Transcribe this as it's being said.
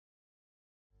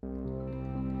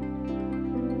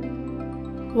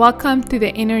Welcome to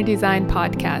the Inner Design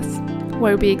Podcast,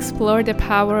 where we explore the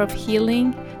power of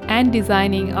healing and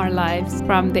designing our lives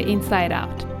from the inside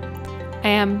out. I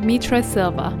am Mitra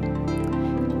Silva.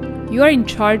 You are in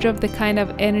charge of the kind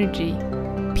of energy,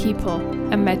 people,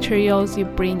 and materials you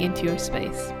bring into your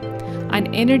space.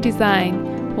 On Inner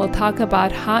Design, we'll talk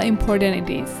about how important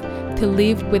it is to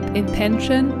live with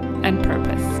intention and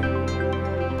purpose.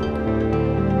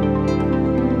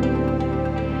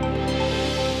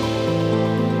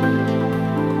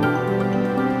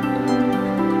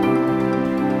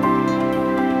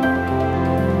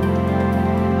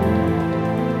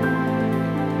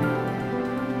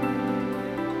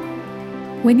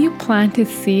 When you plant a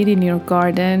seed in your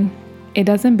garden, it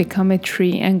doesn't become a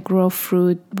tree and grow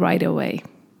fruit right away.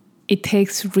 It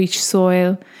takes rich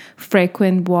soil,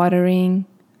 frequent watering,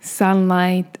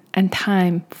 sunlight, and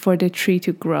time for the tree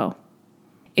to grow.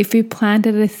 If we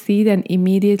planted a seed and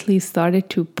immediately started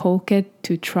to poke it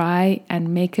to try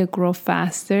and make it grow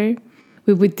faster,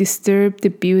 we would disturb the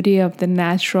beauty of the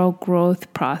natural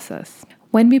growth process.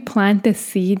 When we plant a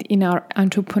seed in our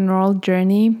entrepreneurial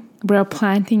journey, we are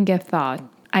planting a thought,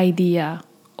 idea,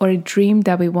 or a dream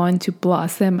that we want to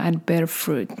blossom and bear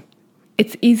fruit.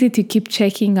 It's easy to keep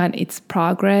checking on its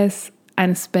progress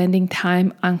and spending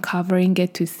time uncovering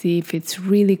it to see if it's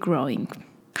really growing.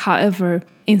 However,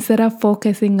 instead of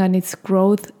focusing on its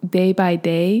growth day by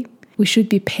day, we should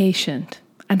be patient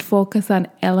and focus on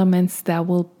elements that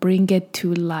will bring it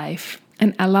to life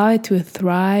and allow it to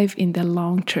thrive in the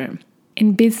long term.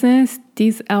 In business,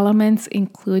 these elements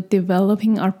include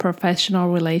developing our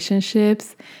professional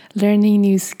relationships, learning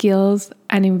new skills,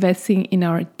 and investing in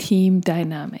our team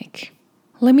dynamic.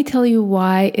 Let me tell you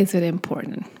why is it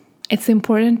important. It's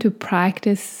important to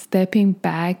practice stepping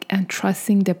back and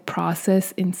trusting the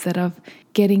process instead of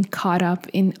getting caught up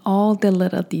in all the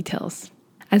little details.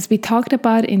 As we talked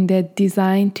about in the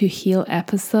Design to Heal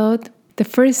episode, the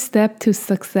first step to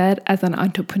success as an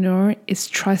entrepreneur is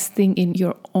trusting in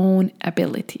your own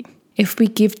ability. If we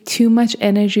give too much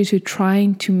energy to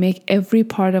trying to make every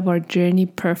part of our journey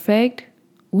perfect,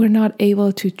 we're not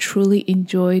able to truly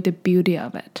enjoy the beauty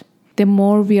of it. The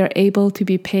more we are able to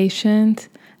be patient,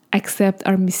 accept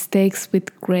our mistakes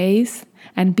with grace,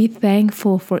 and be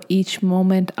thankful for each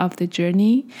moment of the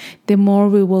journey, the more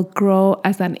we will grow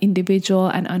as an individual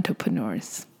and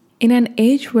entrepreneurs. In an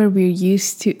age where we're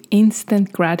used to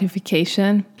instant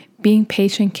gratification, being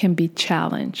patient can be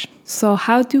challenged. So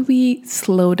how do we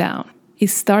slow down? It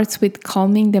starts with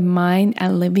calming the mind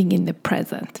and living in the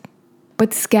present,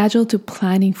 but schedule to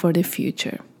planning for the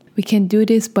future. We can do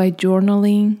this by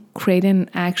journaling, creating an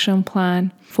action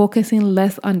plan, focusing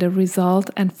less on the result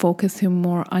and focusing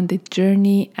more on the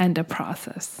journey and the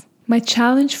process. My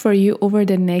challenge for you over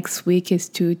the next week is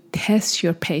to test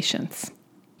your patience.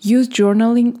 Use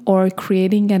journaling or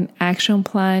creating an action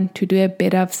plan to do a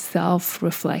bit of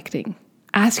self-reflecting.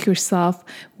 Ask yourself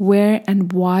where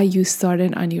and why you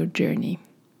started on your journey,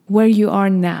 where you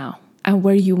are now, and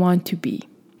where you want to be.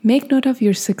 Make note of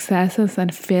your successes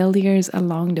and failures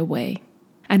along the way,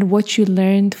 and what you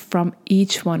learned from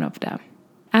each one of them.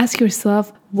 Ask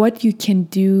yourself what you can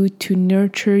do to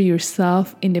nurture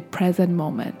yourself in the present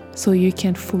moment so you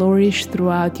can flourish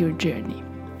throughout your journey.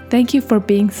 Thank you for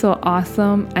being so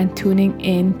awesome and tuning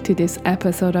in to this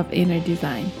episode of Inner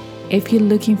Design. If you're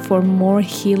looking for more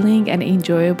healing and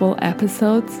enjoyable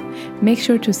episodes, make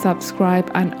sure to subscribe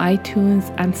on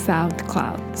iTunes and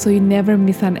SoundCloud so you never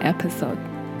miss an episode.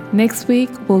 Next week,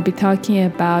 we'll be talking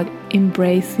about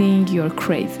embracing your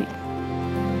crazy.